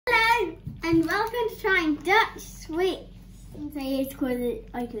and welcome to trying Dutch sweets. Say it because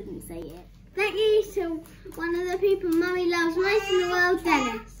I couldn't say it. Thank you to one of the people Mummy loves most in the world,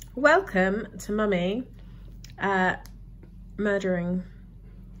 Dennis. Welcome to Mummy murdering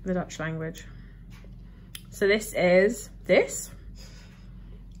the Dutch language. So this is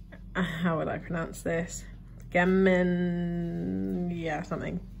how would I pronounce this? Yeah,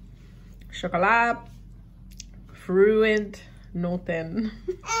 something. Chocolade, Kruid Noten.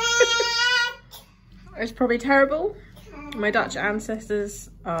 It's probably terrible. My Dutch ancestors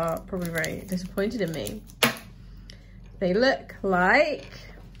are probably very disappointed in me. They look like...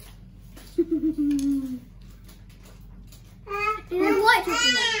 Is there a white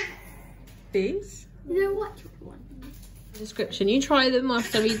chocolate one? These? Is there a white chocolate one? Description. You try them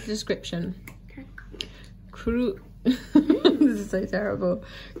after I read the description. This is so terrible.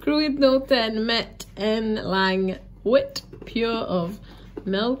 Kruid Noten met en lang wit, pure of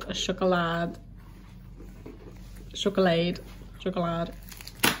milk, chocolade.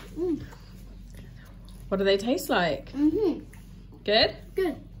 What do they taste like? Good?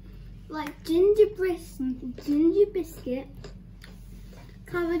 Good. Like ginger biscuit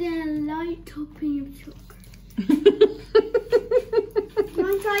covered in a light topping of chocolate. Can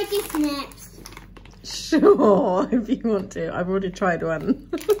I try this next? Sure, if you want to. I've already tried one.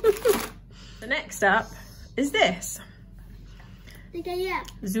 The next up is this. Okay, yeah.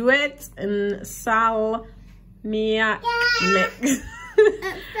 Zuet and salmiak mix.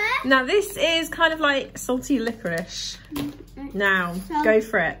 Now this is kind of like salty licorice. Now, go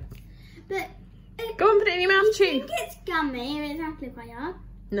for it. But go on, put it in your mouth, chew. I think it's gummy, or it's actually quite hard.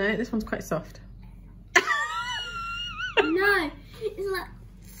 No, this one's quite soft. No, it's like,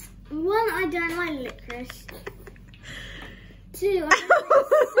 one, I don't like licorice. Two, I don't like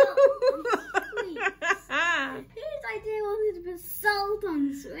salt on sweets. Whose idea was it to put salt on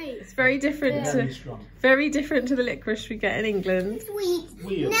sweets? It's very different to the licorice we get in England. Sweets.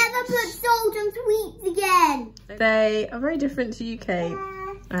 Never put salt on sweets again. They are very different to UK,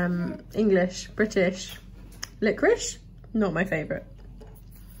 English, British. Licorice, not my favourite.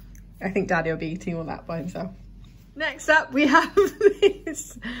 I think Daddy will be eating all that by himself. Next up we have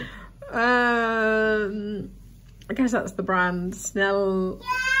this. I guess that's the brand Snell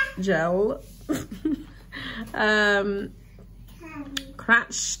Gel.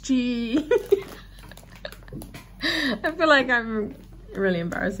 Cratchy. I feel like I'm really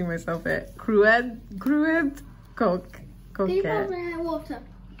embarrassing myself here. Kruid Coke. Can you pass me water?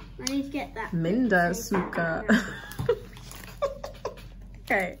 I need to get that. Minder Suka.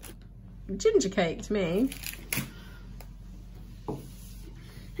 Okay. Ginger cake to me.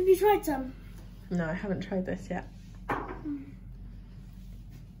 Have you tried some? No, I haven't tried this yet. How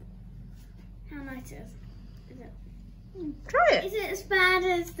nice it is. Is it? Try it. Is it as bad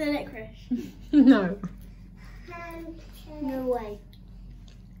as the licorice? No. No way.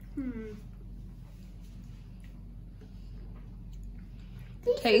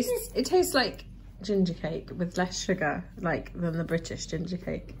 It tastes like ginger cake with less sugar, like than the British ginger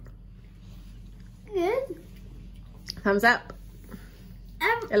cake. Good. Thumbs up.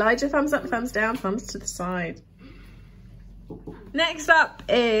 Elijah, thumbs up, thumbs down, thumbs to the side. Next up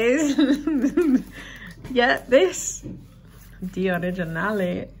is this the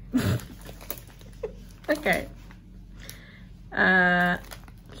originale. Okay.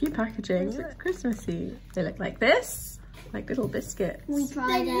 Cute packaging. It's Christmassy. They look like this, like little biscuits. We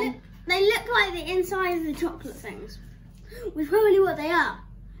tried them. They look like the inside of the chocolate things, which is probably what they are.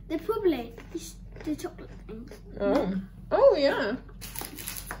 They're probably the chocolate things. Oh yeah.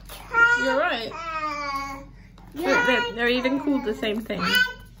 You're right. Yeah. They're even called the same thing.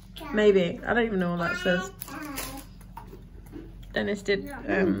 Maybe. I don't even know what that says. Dennis did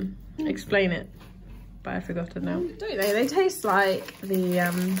explain it, but I've forgotten now. Don't they? They taste like the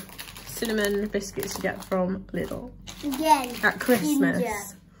cinnamon biscuits you get from Lidl. Again. At Christmas.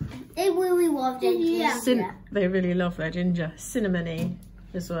 Ginger. They really love ginger. They really love their ginger. Cinnamony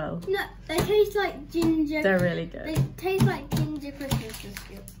as well. No, they taste like ginger. They're really good. They taste like ginger Christmas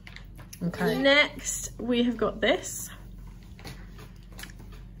biscuits. Okay. Next, we have got this.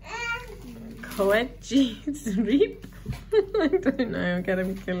 Koechi Reap. I don't know, again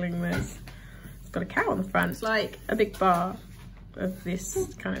I'm killing this. It's got a cow on the front. It's like a big bar of this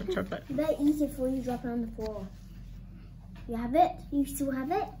kind of chocolate. You better eat it before you drop it on the floor. You have it? You still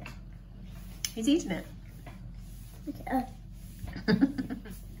have it? He's eating it. Okay.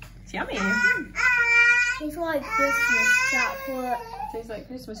 It's yummy. It's like Christmas chocolate. Tastes like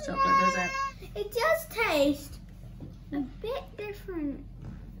Christmas chocolate, does it? It does taste a bit different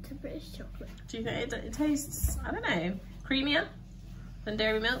to British chocolate. Do you think it tastes, I don't know, creamier? than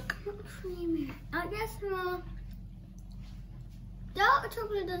dairy milk? Not creamy. I guess more. Dark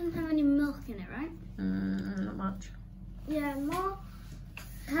chocolate doesn't have any milk in it, right? Not much. Yeah, more.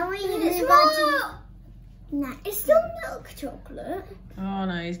 How are you It's going more. No. It's still milk chocolate. Oh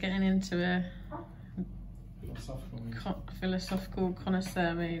no, he's getting into a philosophical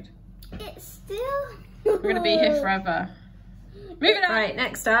connoisseur mood. It's still. We're gonna be here forever. Moving on. Right,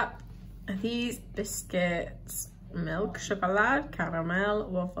 next up are these biscuits. Milk chocolate caramel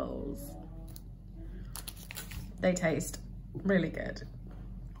waffles. They taste really good.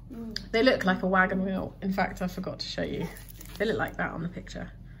 They look like a wagon wheel. In fact, I forgot to show you. They look like that on the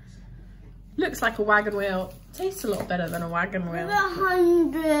picture. Looks like a wagon wheel. Tastes a lot better than a wagon wheel.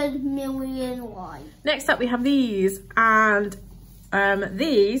 100 million why. Next up we have these, and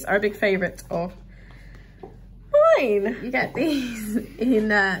these are a big favourite of mine. You get these in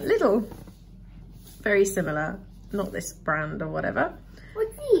Lidl. Very similar, not this brand or whatever.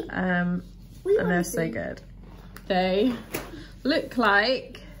 What's these? And they're so good. They look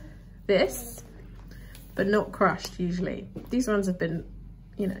like this, but not crushed usually. These ones have been,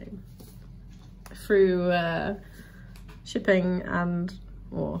 you know, through shipping and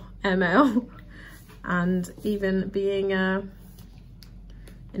or ML and even being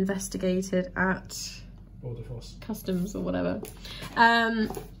investigated at Border Force customs or whatever. I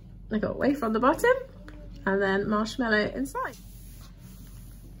got wafer on the bottom and then marshmallow inside.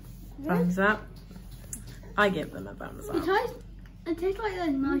 Thumbs up. I give them a thumbs up. It tastes like those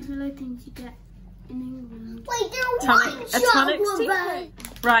marshmallow things you get in England. Wait, there are Tonic- a tonic chocolate.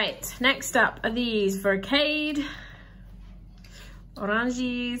 Right, next up are these Vercade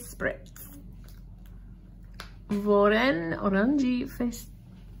Orangi Spritz. Voren Orangi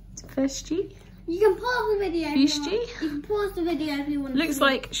Festi. You can pause the video. If you Fishy? want. You can pause the video if you want. Looks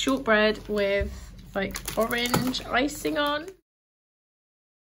like shortbread with like orange icing on.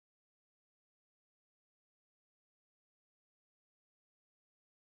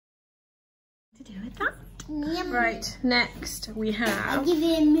 To do with that. Yum. Right, next we I'll have. give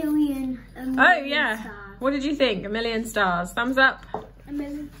you a million Oh yeah. stars. What did you think? 1,000,000 stars. Thumbs up. A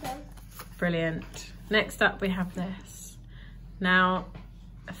million stars. Brilliant. Next up we have this. Now,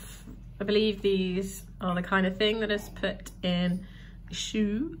 I believe these are the kind of thing that is put in a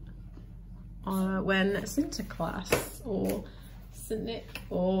shoe when Sinterklaas or St. Nick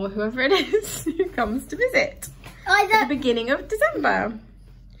or whoever it is who comes to visit at the beginning of December.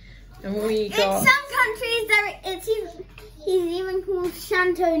 And we In got... some countries, he's even called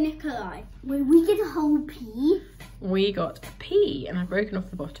Shanto Nikolai. Wait, we get a whole pea? We got a pea, and I've broken off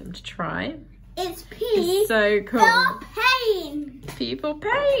the bottom to try. It's pea. It's so cool. The pain. People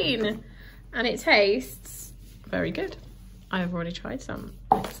pain. And it tastes very good. I've already tried some.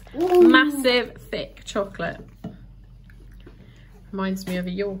 It's Ooh. massive, thick chocolate. Reminds me of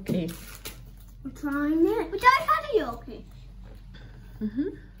a Yorkie. I'm trying it. But I had a Yorkie.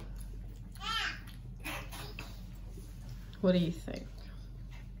 What do you think?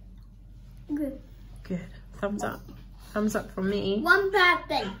 Good. Good. Thumbs up. Thumbs up from me. One bad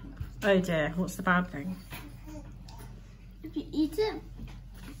thing. Oh dear, what's the bad thing? If you eat it,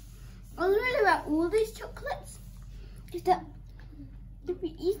 I was really about all these chocolates is that if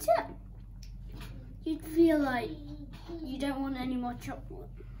you eat it, you'd feel like you don't want any more chocolate.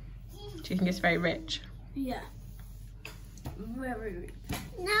 Do you think it's very rich? Yeah. Very rich.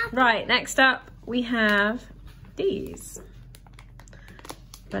 Right, next up we have these.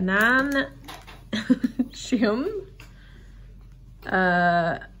 Banana chum.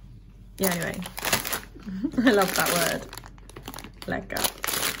 Yeah, anyway. I love that word. Lekker.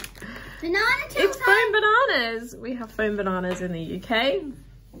 Banana It's chocolate. foam bananas. We have foam bananas in the UK.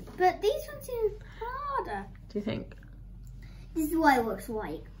 But these ones seem harder. Do you think? This is why it looks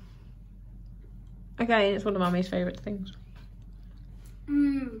white. Okay, it's one of Mummy's favourite things.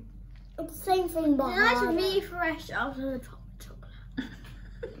 Mmm. It's the same thing, but Nice harder. refresh after the chocolate.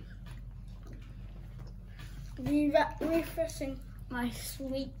 Refreshing my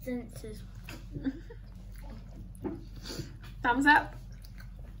sweet senses. Thumbs up.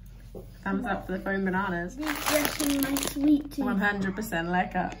 Thumbs up for the foam bananas. Refreshing my sweet tooth. 100%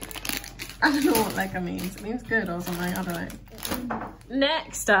 lekker. I don't know what lekker means. It means good or something. I don't know.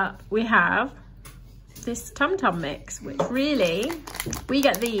 Next up, we have this Tum Tum mix, which really, we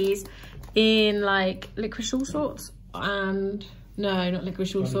get these in like licorice all sorts and no, not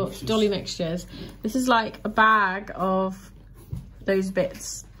licorice all sorts, dolly mixtures. This is like a bag of those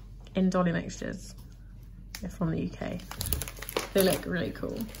bits in dolly mixtures. They're from the UK. They look really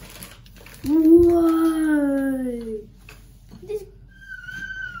cool. Whoa! This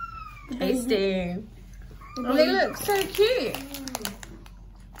Tasty. Oh, they look so cute.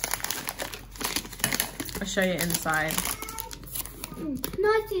 I'll show you inside.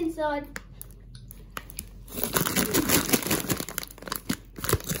 Nice inside.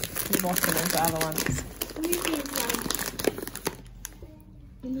 The bottom is the other ones.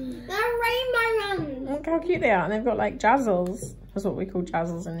 They're rainbow ones. Look how cute they are. And they've got like jazzles. That's what we call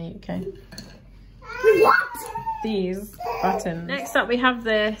jazzles in the UK. What? These buttons. Next up we have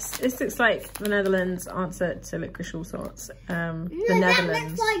this. This looks like the Netherlands answer to licorice all sorts. The Netherlands. That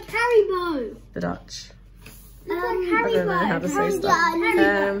looks like Haribo. The Dutch. Looks like I Haribo. don't know how to say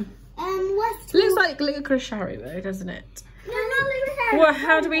stuff. What's Looks like licorice Haribo, doesn't it? No, not licorice Haribo. Well,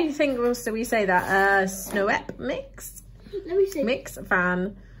 how do we think we say that? Snoep mix? Let me see. Mix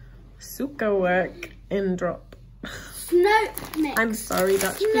van suikerwerk in drop. Snoop mix. I'm sorry,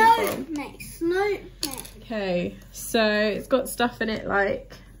 Dutch people. Snoop mix. Snoop mix. Okay, so it's got stuff in it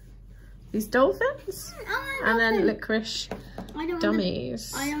like these dolphins and then licorice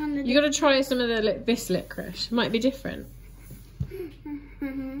dummies. You got to try some of the this licorice. It might be different.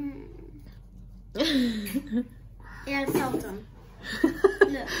 Yeah, salt on.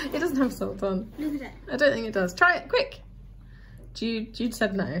 Look. It doesn't have salt on. Look at it. I don't think it does. Try it, quick. Jude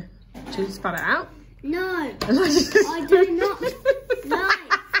said no. Jude spat it out. No, I do not. No.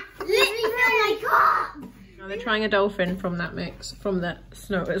 Literally, I can't. Now they're trying a dolphin from that mix, from the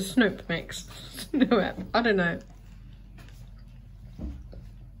Snoop mix. Snoep. I don't know.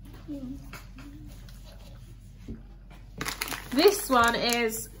 This one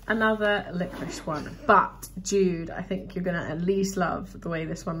is another licorice one, but Jude, I think you're gonna at least love the way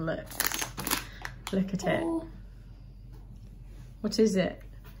this one looks. Look at it. Oh. What is it?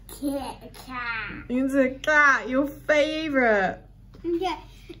 Cat. It's a cat, your favourite. Yeah,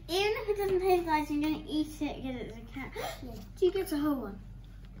 even if it doesn't taste nice, I'm gonna eat it because it's a cat. Do you get the whole one?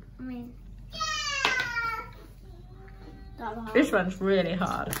 I mean, that one. This one's really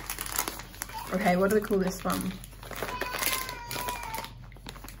hard. Okay, what do we call this one?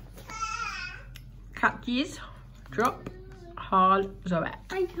 Katjes drop hard zoet.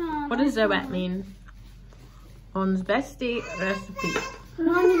 I can't. What does zoet mean? Ons beste recipe. I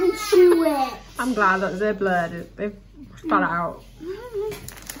can't even chew it. I'm glad that they're blurred. They've spat it out.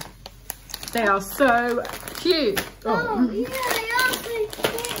 They are so cute. Oh, yeah, they are so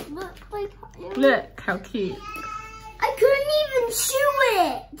cute. Look how cute. I couldn't even chew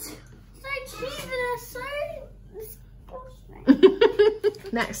it. So cute, but they're so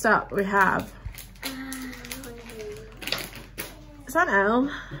disgusting. Next up we have, is that an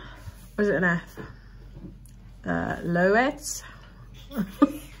L or is it an F? Loet. I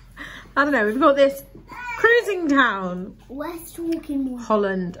don't know, we've got this Cruising Town West Walking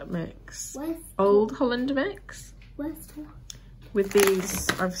Holland mix. Old Holland mix. West. With these,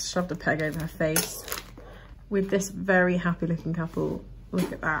 I've shoved a peg over her face. With this very happy looking couple.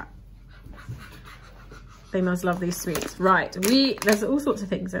 Look at that. They must love these sweets. Right, there's all sorts of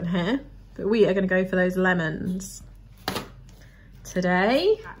things in here, but we are gonna go for those lemons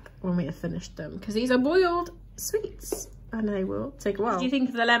today when we have finished them, because these are boiled sweets and they will take a while. What do you think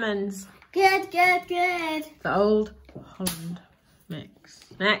of the lemons? Good, good, good. The Old Holland mix.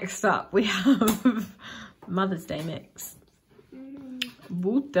 Next up we have Mother's Day mix.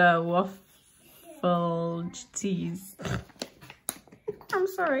 Butter waffle cheese. I'm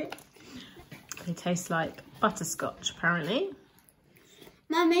sorry. They taste like butterscotch apparently.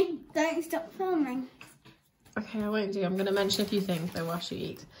 Mummy, don't stop filming. Okay, I won't do. I'm going to mention a few things though whilst you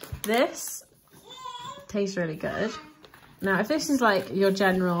eat. This tastes really good. Now, if this is like your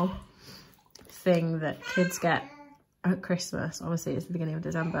general thing that kids get at Christmas, obviously it's the beginning of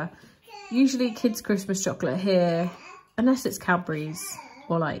December, usually kids' Christmas chocolate here, unless it's Cadbury's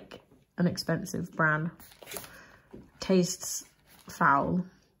or like an expensive brand, tastes foul.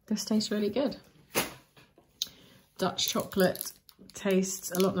 This tastes really good. Dutch chocolate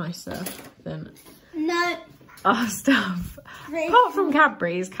tastes a lot nicer than No. our stuff. Apart from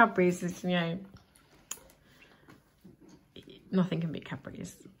Cadbury's. Cadbury's is, you know, nothing can beat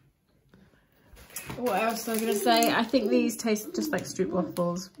Cadbury's. What else was I going to say? I think these taste just like Stroop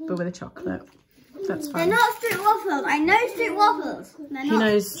waffles, but with a chocolate. That's fine. They're not Stroop waffles. I know Stroop waffles. They're He not.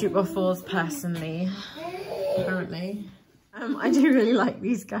 knows Stroop waffles personally, apparently. I do really like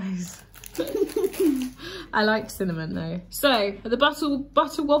these guys. I like cinnamon though. So, are the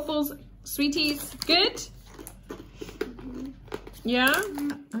butter waffles sweeties good? Yeah?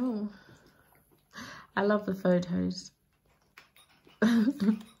 Oh. I love the photos.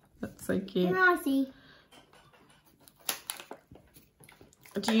 That's so cute. Nazi.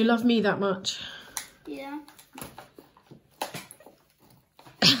 Do you love me that much? Yeah.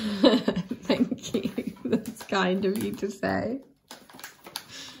 Thank you. That's kind of you to say.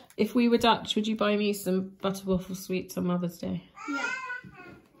 if we were Dutch, would you buy me some butter waffle sweets on Mother's Day? Yeah.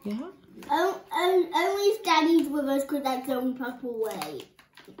 Yeah? Only if Daddy's with us because that's the only possible way.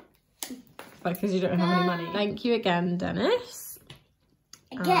 Like, because you don't have any money. Thank you again, Dennis.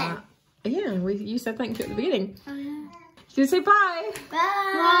 Again. Yeah, you said thank you at the beginning. Oh, yeah. You say bye.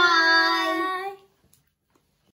 Bye.